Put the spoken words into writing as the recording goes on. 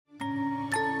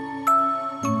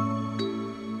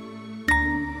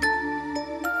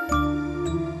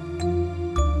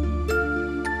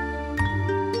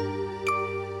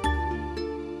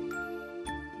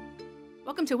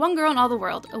to One Girl in All the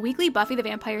World, a weekly Buffy the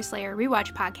Vampire Slayer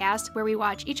rewatch podcast where we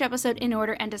watch each episode in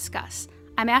order and discuss.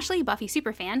 I'm Ashley, Buffy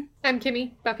superfan. I'm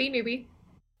Kimmy, Buffy newbie.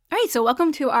 All right, so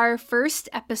welcome to our first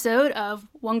episode of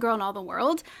One Girl in All the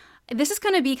World. This is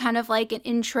going to be kind of like an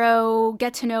intro,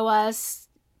 get to know us,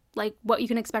 like what you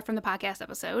can expect from the podcast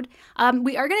episode.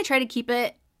 We are going to try to keep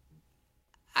it,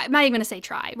 I'm not even going to say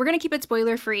try. We're going to keep it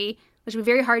spoiler free, which would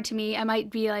be very hard to me. I might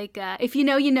be like, if you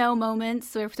know, you know moments.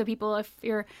 So people, if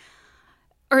you're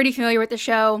already familiar with the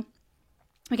show,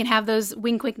 we can have those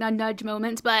wink, wink, nudge, nudge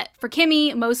moments. But for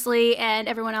Kimmy, mostly, and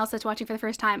everyone else that's watching for the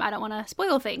first time, I don't want to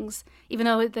spoil things, even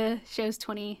though the show's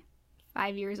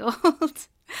 25 years old.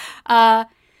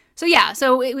 So we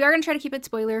are going to try to keep it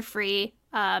spoiler free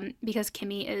because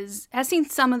Kimmy has seen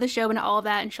some of the show and all of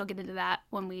that, and she'll get into that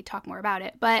when we talk more about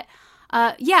it. But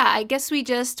I guess we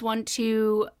just want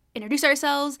to introduce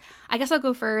ourselves. I guess I'll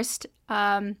go first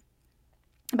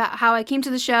about how I came to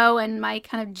the show and my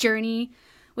kind of journey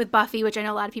with Buffy, which I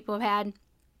know a lot of people have had.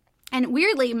 And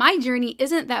weirdly, my journey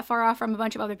isn't that far off from a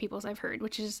bunch of other people's I've heard,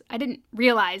 which is, I didn't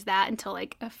realize that until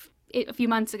like a few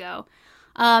months ago.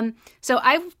 So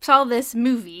I saw this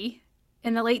movie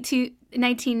in the late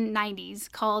 1990s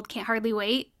called Can't Hardly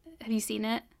Wait. Have you seen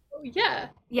it? Oh, yeah.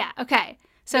 Yeah, okay.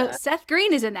 So Seth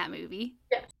Green is in that movie.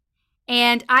 Yes.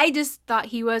 And I just thought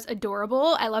he was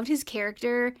adorable. I loved his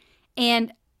character.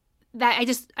 And I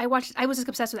was just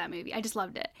obsessed with that movie. I just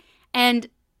loved it. And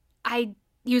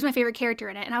he was my favorite character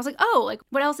in it. And I was like, oh, like,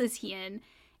 what else is he in?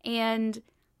 And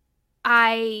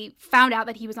I found out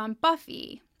that he was on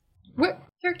Buffy. What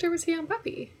character was he on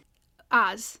Buffy?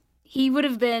 Oz. He would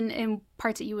have been in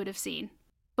parts that you would have seen.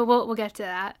 But we'll get to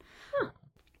that. Huh.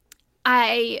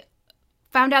 I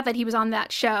found out that he was on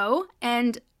that show.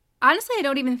 And honestly, I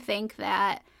don't even think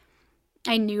that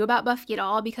I knew about Buffy at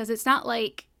all, because it's not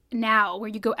like now where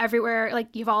you go everywhere,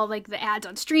 like you have all like the ads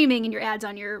on streaming and your ads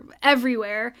on your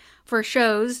everywhere for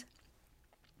shows,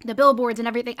 the billboards and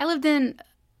everything.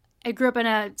 I grew up in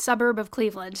a suburb of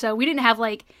Cleveland, so we didn't have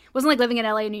like, it wasn't like living in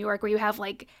LA and New York where you have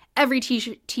like every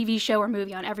TV show or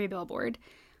movie on every billboard.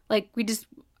 Like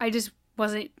I just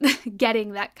wasn't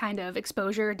getting that kind of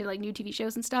exposure to like new TV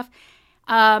shows and stuff.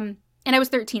 And I was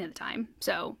 13 at the time,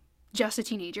 so just a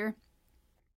teenager.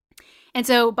 And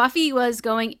so Buffy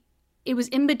it was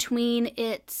in between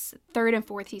its third and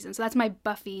fourth season. So that's my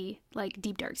Buffy, like,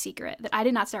 deep, dark secret, that I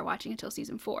did not start watching until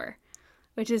season 4,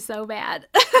 which is so bad.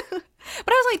 But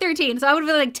I was like 13, so I would have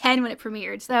been like 10 when it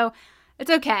premiered. So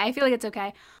it's okay. I feel like it's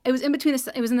okay. It was in between,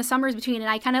 it was in the summers between, and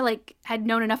I kind of like had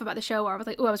known enough about the show where I was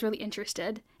like, oh, I was really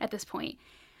interested at this point.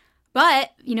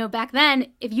 But, you know, back then,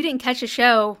 if you didn't catch a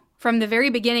show from the very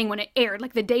beginning when it aired,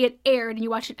 like the day it aired, and you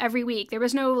watched it every week, there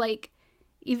was no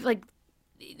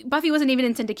Buffy wasn't even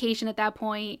in syndication at that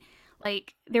point.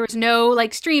 Like, there was no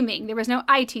like streaming, there was no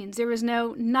iTunes, there was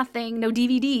no nothing, no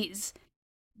DVDs.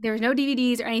 There was no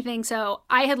DVDs or anything, so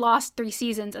I had lost 3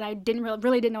 seasons, and I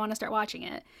really didn't want to start watching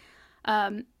it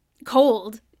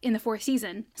cold in the 4th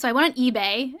season. So I went on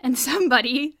eBay, and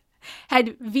somebody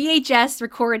had VHS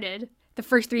recorded the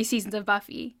first 3 seasons of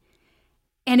Buffy.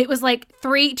 And it was like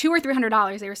 $200 or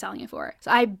 $300 they were selling it for. So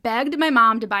I begged my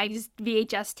mom to buy these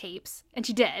VHS tapes, and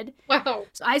she did. Wow.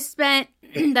 So I spent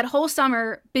that whole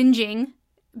summer binging,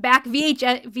 back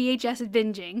VHS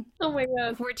binging. Oh my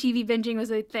god. Before TV binging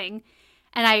was a thing.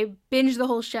 And I binged the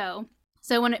whole show.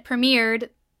 So when it premiered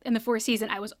in the 4th season,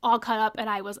 I was all caught up, and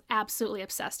I was absolutely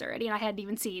obsessed already. And I hadn't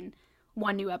even seen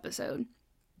one new episode.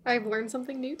 I've learned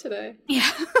something new today.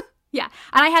 Yeah. Yeah,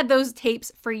 and I had those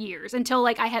tapes for years until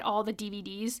like I had all the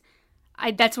DVDs.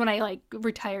 That's when I like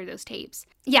retired those tapes.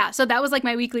 Yeah, so that was like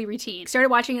my weekly routine. Started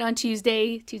watching it on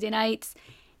Tuesday nights,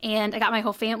 and I got my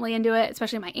whole family into it,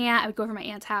 especially my aunt. I would go over to my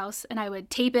aunt's house, and I would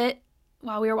tape it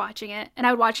while we were watching it, and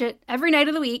I would watch it every night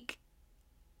of the week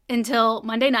until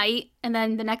Monday night, and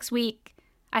then the next week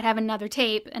I'd have another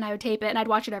tape, and I would tape it, and I'd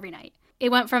watch it every night.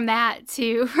 It went from that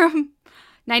to from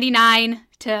 99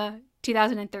 to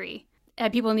 2003.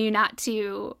 People knew not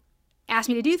to ask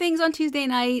me to do things on Tuesday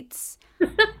nights.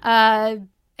 I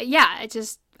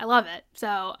love it.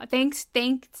 So thanks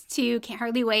to Can't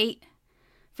Hardly Wait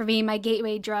for being my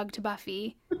gateway drug to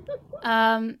Buffy.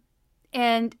 And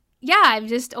yeah, I've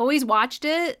just always watched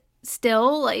it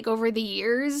still, like over the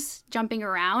years, jumping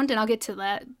around. And I'll get to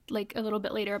that like a little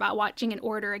bit later about watching in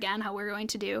order again, how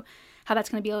that's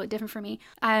going to be a little bit different for me.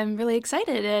 I'm really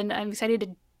excited, and I'm excited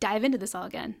to dive into this all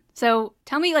again. So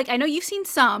tell me, like, I know you've seen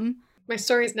some. My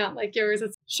story's not like yours.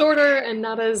 It's shorter and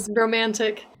not as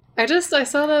romantic. I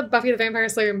saw the Buffy the Vampire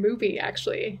Slayer movie,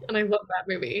 actually, and I love that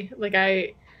movie. Like,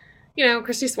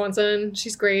 Christy Swanson,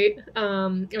 she's great.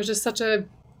 It was just such a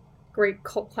great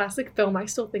cult classic film. I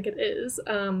still think it is.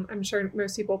 I'm sure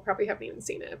most people probably haven't even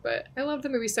seen it, but I love the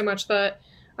movie so much that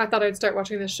I thought I'd start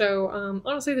watching the show.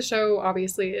 Honestly, the show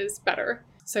obviously is better.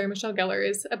 Sarah Michelle Gellar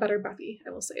is a better Buffy,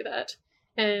 I will say that.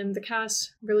 And the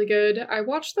cast, really good. I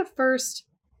watched the first,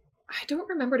 I don't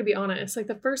remember to be honest, like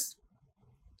the first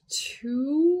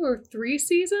 2 or 3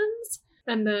 seasons.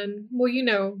 And then,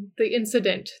 well, the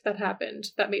incident that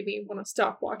happened that made me want to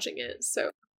stop watching it.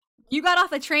 So You got off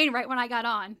the train right when I got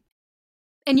on.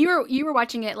 And you were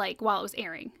watching it like while it was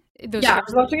airing. yeah, I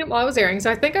was watching it while it was airing,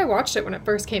 so I think I watched it when it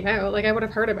first came out. Like I would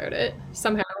have heard about it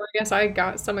somehow. I guess I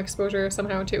got some exposure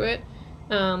somehow to it.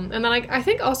 And then I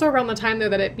think also around the time though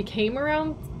that it became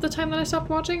around the time that I stopped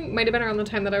watching, might have been around the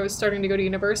time that I was starting to go to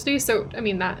university. So I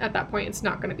mean that at that point it's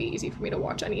not going to be easy for me to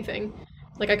watch anything.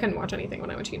 Like I couldn't watch anything when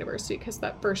I went to university because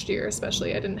that first year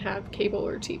especially I didn't have cable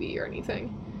or TV or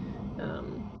anything.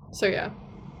 So yeah.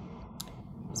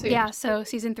 Yeah, so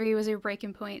season 3 was your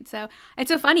breaking point. So it's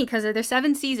so funny because there's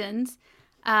 7 seasons.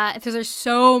 So there's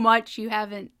so much you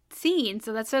haven't seen.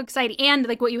 So that's so exciting. And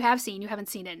like what you have seen, you haven't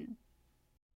seen in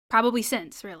probably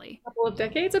since, really. A couple of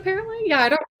decades apparently. Yeah, I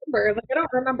don't remember. Like I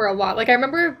don't remember a lot. Like I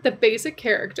remember the basic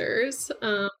characters,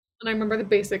 and I remember the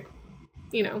basic,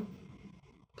 you know,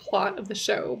 plot of the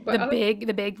show. But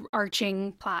The big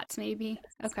arching plots, maybe.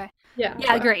 Okay. Yeah.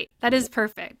 Yeah, great. That is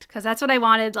perfect because that's what I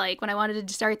wanted. Like when I wanted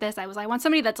to start this, I want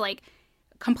somebody that's like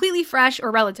completely fresh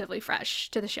or relatively fresh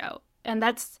to the show, and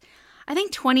that's I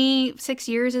think 26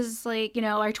 years is like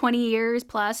or 20 years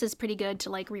plus is pretty good to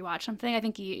like rewatch something. I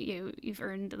think you've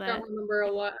earned that. I don't remember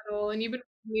a lot at all, and you've been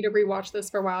wanting me to rewatch this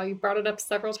for a while. You brought it up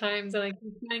several times, and I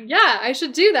keep saying, "Yeah, I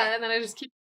should do that," and then I just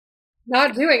keep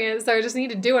not doing it. So I just need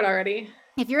to do it already.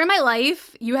 If you're in my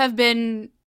life, you have been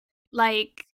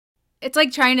like it's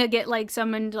like trying to get like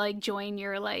someone to like join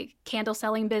your like candle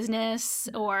selling business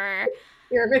or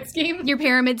Pyramid scheme. your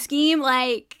pyramid scheme.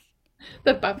 Like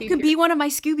the Buffy. You can be one of my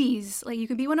Scoobies. Like you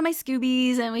can be one of my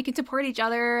Scoobies, and we can support each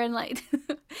other. And like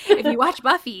if you watch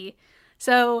Buffy,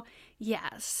 so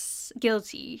yes,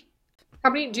 guilty.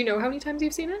 Do you know how many times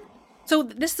you've seen it? So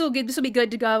this will be good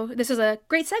to go. This is a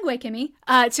great segue,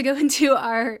 Kimmy, to go into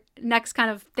our next kind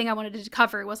of thing I wanted to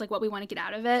cover was like what we want to get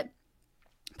out of it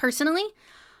personally.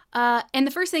 And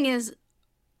the first thing is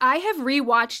I have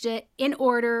rewatched it in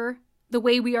order the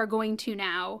way we are going to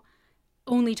now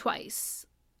only twice.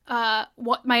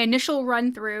 What my initial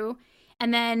run through,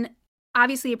 and then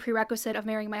obviously a prerequisite of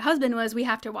marrying my husband was we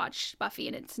have to watch Buffy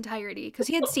in its entirety because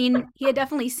he had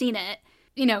definitely seen it,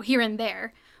 here and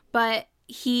there, but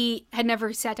he had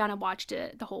never sat down and watched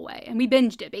it the whole way, and we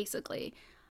binged it basically.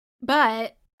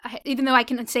 But even though I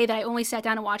can say that I only sat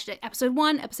down and watched it episode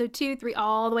 1, episode 2, 3,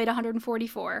 all the way to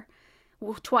 144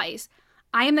 twice,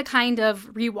 I am the kind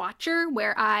of rewatcher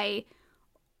where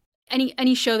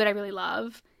any show that I really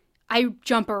love, I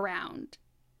jump around.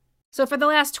 So for the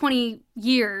last 20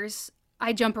 years,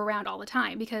 I jump around all the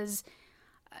time because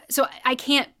so I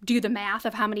can't do the math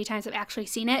of how many times I've actually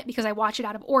seen it because I watch it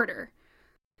out of order.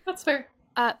 That's fair.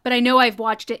 But I know I've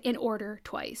watched it in order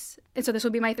twice. And so this will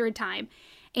be my 3rd time.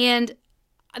 And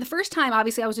the first time,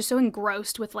 obviously, I was just so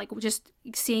engrossed with like just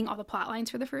seeing all the plot lines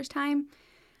for the first time.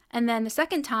 And then the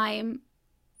second time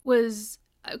was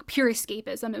pure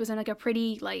escapism. It was in like a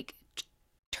pretty like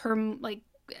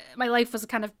my life was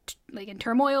kind of like in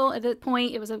turmoil at that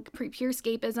point. It was a pure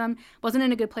escapism. Wasn't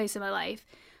in a good place in my life.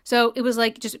 So it was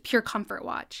like just a pure comfort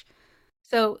watch.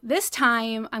 So this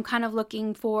time I'm kind of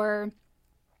looking for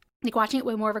like watching it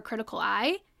with more of a critical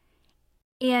eye.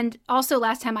 And also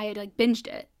last time I had like binged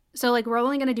it. So like we're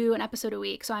only going to do an episode a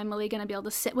week. So I'm really going to be able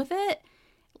to sit with it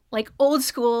like old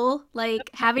school, like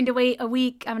having to wait a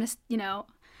week. I'm going to,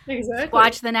 exactly.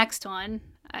 Watch the next one.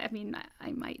 I mean,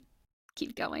 I might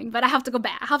keep going, but I have to go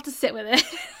back. I have to sit with it.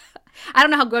 I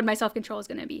don't know how good my self-control is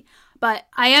going to be, but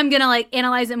I am going to like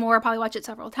analyze it more, probably watch it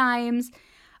several times.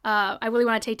 I really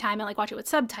want to take time and like watch it with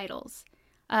subtitles.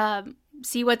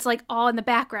 See what's like all in the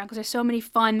background because there's so many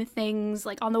fun things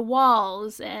like on the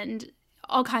walls and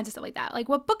all kinds of stuff like that. Like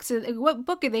what book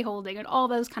are they holding and all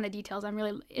those kind of details I'm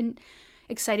really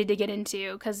excited to get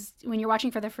into because when you're watching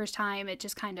for the first time, it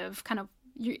just kind of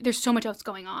there's so much else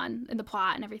going on in the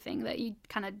plot and everything that you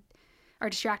kind of are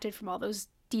distracted from all those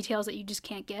details that you just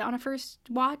can't get on a first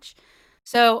watch.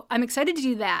 So I'm excited to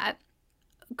do that.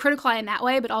 Critical eye in that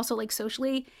way, but also like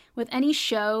socially with any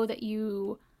show that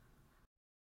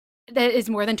is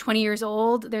more than 20 years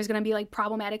old, there's going to be like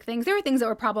problematic things. There were things that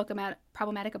were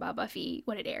problematic about Buffy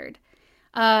when it aired.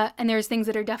 And there's things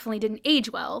that definitely didn't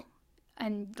age well.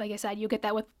 And like I said, you'll get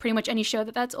that with pretty much any show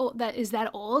that's old, that is that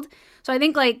old. So I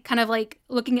think like kind of like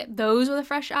looking at those with a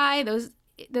fresh eye,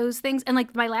 those things. And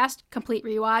like my last complete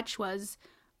rewatch was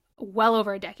well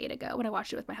over a decade ago when I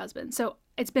watched it with my husband. So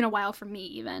it's been a while for me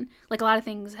even. Like a lot of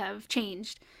things have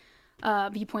changed,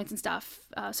 viewpoints and stuff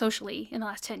socially in the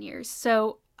last 10 years.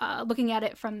 So looking at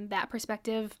it from that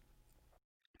perspective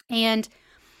and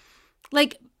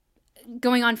like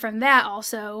going on from that,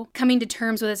 also coming to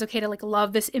terms with it's okay to like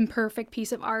love this imperfect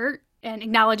piece of art and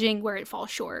acknowledging where it falls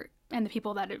short and the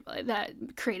people that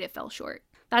create it fell short.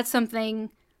 That's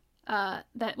something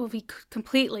that will be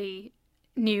completely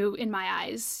new in my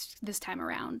eyes this time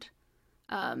around,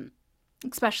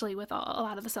 especially with a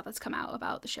lot of the stuff that's come out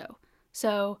about the show.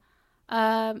 So,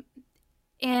 and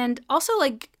also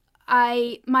like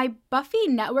my Buffy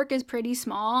network is pretty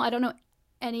small. I don't know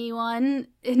anyone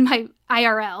in my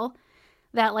IRL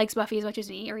that likes Buffy as much as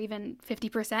me, or even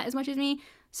 50% as much as me.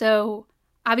 So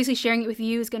obviously sharing it with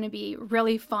you is going to be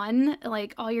really fun.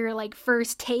 Like all your like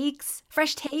first takes,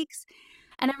 fresh takes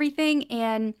and everything.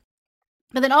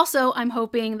 But then also I'm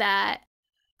hoping that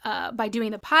by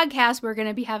doing the podcast, we're going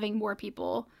to be having more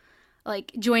people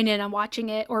like join in on watching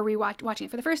it or watching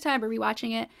it for the first time or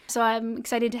rewatching it. So I'm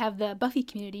excited to have the Buffy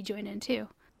community join in too.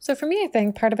 So for me, I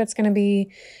think part of it's going to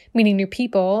be meeting new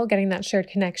people, getting that shared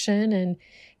connection and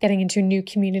getting into a new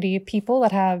community of people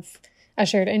that have a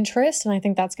shared interest. And I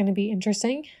think that's going to be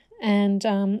interesting. And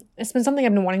it's been something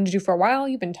I've been wanting to do for a while.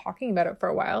 You've been talking about it for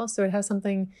a while. So it has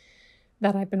something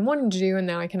that I've been wanting to do, and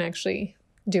now I can actually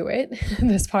do it.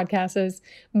 This podcast is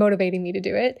motivating me to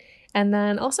do it. And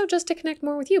then also just to connect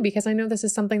more with you, because I know this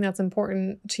is something that's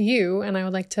important to you, and I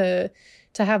would like to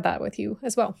have that with you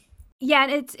as well. Yeah,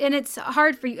 and it's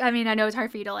hard for you. I mean, I know it's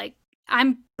hard for you to like,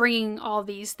 I'm bringing all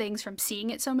these things from seeing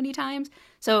it so many times.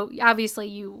 So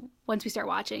obviously once we start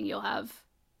watching, you'll have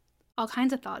all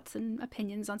kinds of thoughts and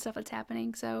opinions on stuff that's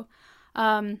happening. So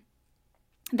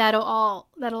that'll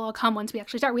all come once we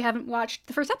actually start. We haven't watched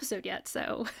the first episode yet,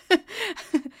 so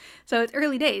so it's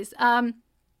early days. And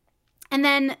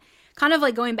then kind of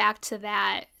like going back to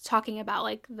that, talking about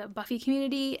like the Buffy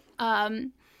community,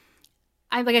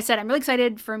 like I said, I'm really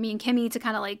excited for me and Kimmy to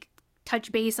kind of like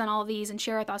touch base on all of these and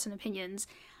share our thoughts and opinions.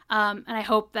 And I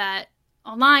hope that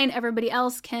online everybody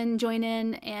else can join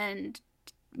in and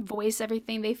voice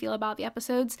everything they feel about the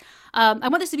episodes. I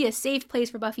want this to be a safe place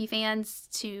for Buffy fans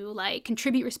to like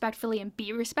contribute respectfully and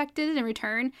be respected in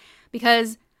return,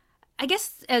 because I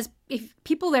guess as if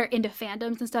people that are into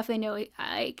fandoms and stuff, they know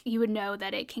like you would know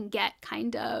that it can get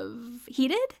kind of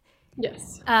heated.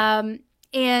 Yes.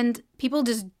 And people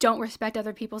just don't respect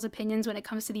other people's opinions when it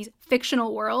comes to these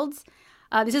fictional worlds.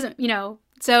 This isn't,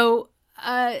 so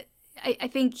I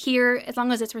think here, as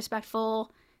long as it's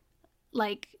respectful,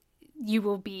 like you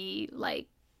will be like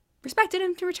respected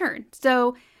in return.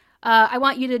 So I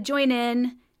want you to join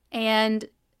in and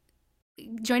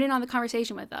join in on the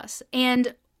conversation with us.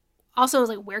 And also,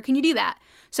 like, where can you do that?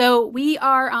 So we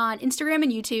are on Instagram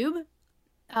and YouTube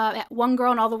at One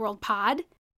Girl in All the World Pod.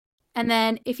 And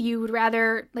then if you would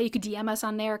rather, like, you could DM us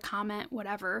on there, comment,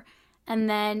 whatever. And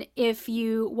then if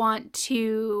you want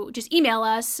to just email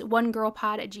us,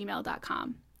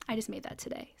 onegirlpod@gmail.com. I just made that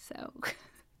today, so.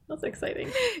 That's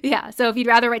exciting. Yeah, so if you'd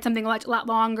rather write something a lot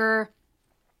longer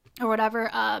or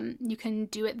whatever, you can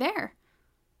do it there.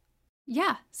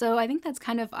 Yeah, so I think that's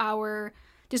kind of our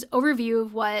just overview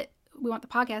of what we want the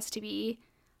podcast to be.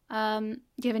 Do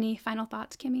you have any final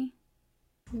thoughts, Kimmy?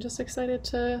 I'm just excited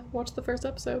to watch the first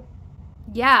episode.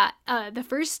 Yeah, the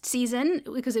first season,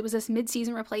 because it was this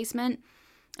mid-season replacement,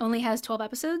 only has 12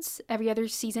 episodes. Every other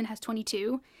season has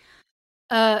 22.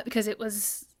 Because it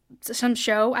was some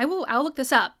show. I'll look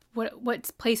this up,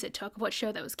 what place it took, what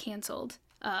show that was canceled.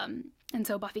 And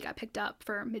so Buffy got picked up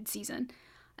for mid-season.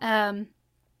 And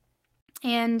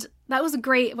that was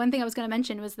great. One thing I was going to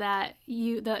mention was that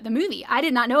the movie. I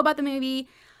did not know about the movie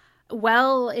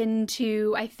well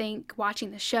into, I think,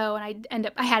 watching the show, and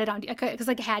I had it on, because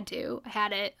like I had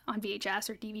it on VHS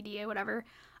or DVD or whatever.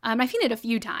 I've seen it a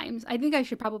few times. I think I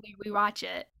should probably rewatch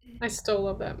it. I still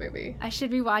love that movie. I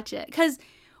should rewatch it, because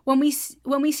when we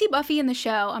see Buffy in the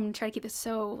show, I'm gonna try to keep this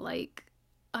so like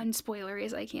unspoilery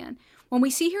as I can. When we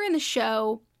see her in the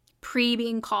show pre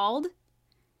being called,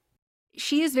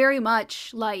 she is very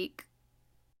much like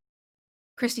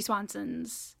Kristy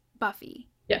Swanson's Buffy.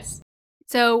 Yes.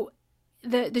 So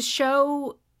the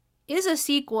show is a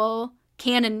sequel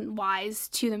canon-wise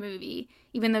to the movie,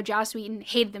 even though Joss Whedon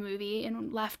hated the movie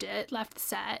and left the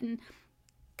set, and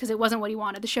because it wasn't what he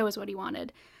wanted. The show is what he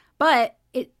wanted. But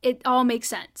it all makes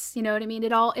sense. You know what I mean?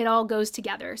 It all goes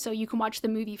together. So you can watch the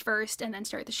movie first and then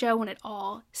start the show, and it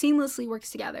all seamlessly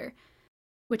works together,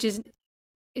 which is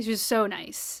just so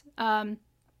nice. So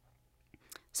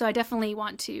I definitely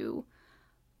want to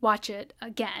watch it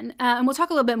again. And we'll talk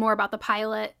a little bit more about the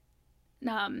pilot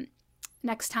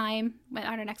next time on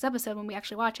our next episode when we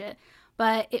actually watch it.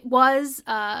 But it was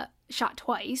shot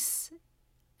twice.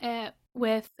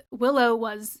 With Willow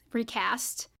was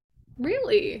recast.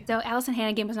 Really? So Allison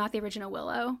Hannigan was not the original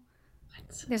Willow.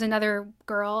 What? There's another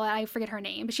girl, I forget her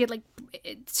name, but she had like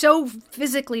so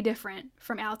physically different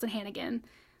from Allison Hannigan,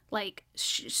 like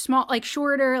small, like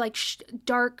shorter, like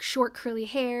dark, short, curly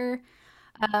hair.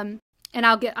 And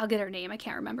I'll get her name. I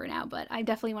can't remember now, but I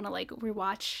definitely want to like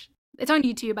rewatch. It's on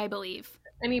YouTube, I believe.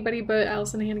 Anybody but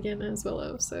Allison Hannigan as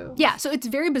Willow, so. Yeah, so it's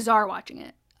very bizarre watching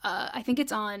it. I think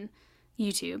it's on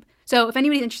YouTube. So if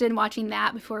anybody's interested in watching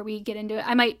that before we get into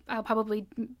it, I'll probably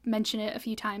mention it a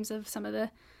few times of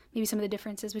maybe some of the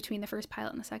differences between the first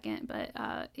pilot and the second. But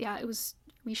yeah, it was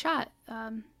reshot,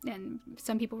 and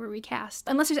some people were recast.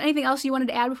 Unless there's anything else you wanted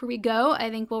to add before we go, I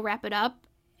think we'll wrap it up,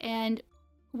 and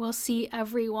we'll see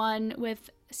everyone with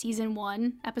season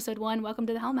 1, episode 1. Welcome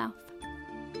to the Hellmouth.